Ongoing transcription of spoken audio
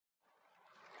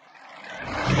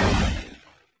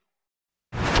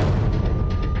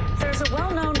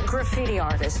graffiti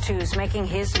artist who's making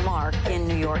his mark in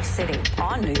New York City,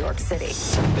 on New York City.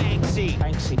 Banksy.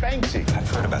 Banksy. Banksy. I've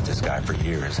heard about this guy for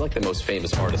years. He's like the most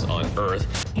famous artist on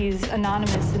Earth. He's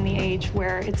anonymous in the age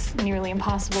where it's nearly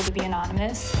impossible to be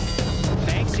anonymous.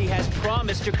 Banksy has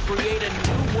promised to create a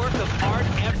new work of art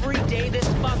every day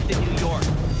this month in New York.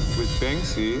 With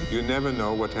Banksy, you never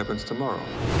know what happens tomorrow.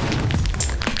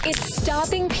 It's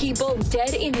stopping people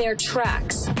dead in their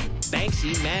tracks.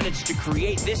 Banksy managed to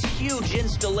create this huge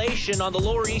installation on the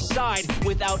Lower East Side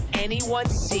without anyone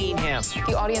seeing him.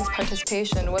 The audience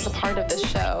participation was a part of this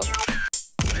show.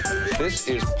 This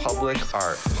is public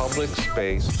art, public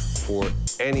space for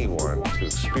anyone to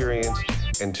experience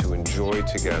and to enjoy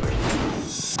together.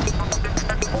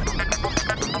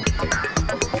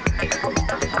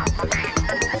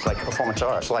 It's like performance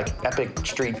art. It's like epic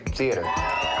street theater.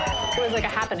 It was like a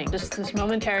happening, just this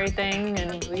momentary thing,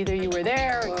 and either you were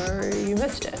there or you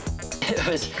missed it. It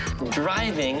was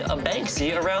driving a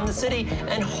Banksy around the city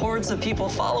and hordes of people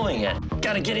following it.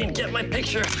 Gotta get in, get my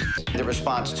picture. The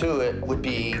response to it would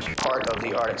be part of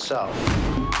the art itself.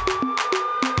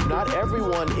 Not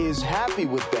everyone is happy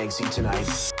with Banksy tonight.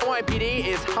 NYPD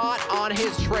is hot on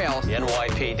his trail. The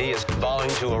NYPD is vowing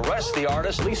to arrest the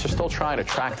artist. Police are still trying to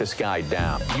track this guy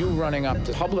down. You running up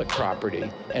to public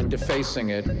property and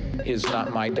defacing it is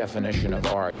not my definition of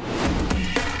art.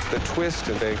 The twist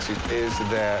in Banksy is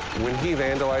that when he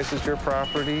vandalizes your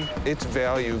property, its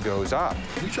value goes up.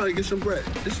 We trying to get some bread.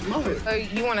 This is my hood. So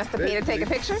you want us to pay to take a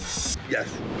picture? Yes.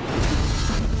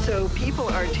 So people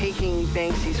are taking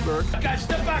Banksy's work. Guys,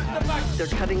 step back, step back. They're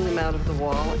cutting them out of the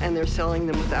wall, and they're selling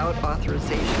them without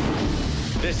authorization.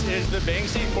 This is the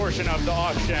Banksy portion of the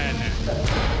auction.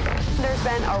 There's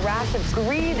been a rash of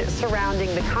greed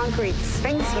surrounding the concrete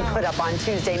sphinx he put up on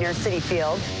Tuesday near Citi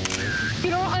Field. You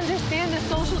don't understand the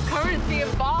social currency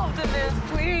involved in this.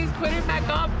 Please put it back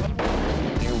up.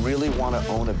 Do you really want to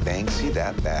own a Banksy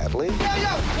that badly?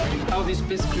 How this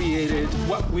piece created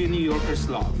what we New Yorkers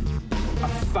love. A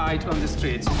fight on the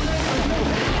streets.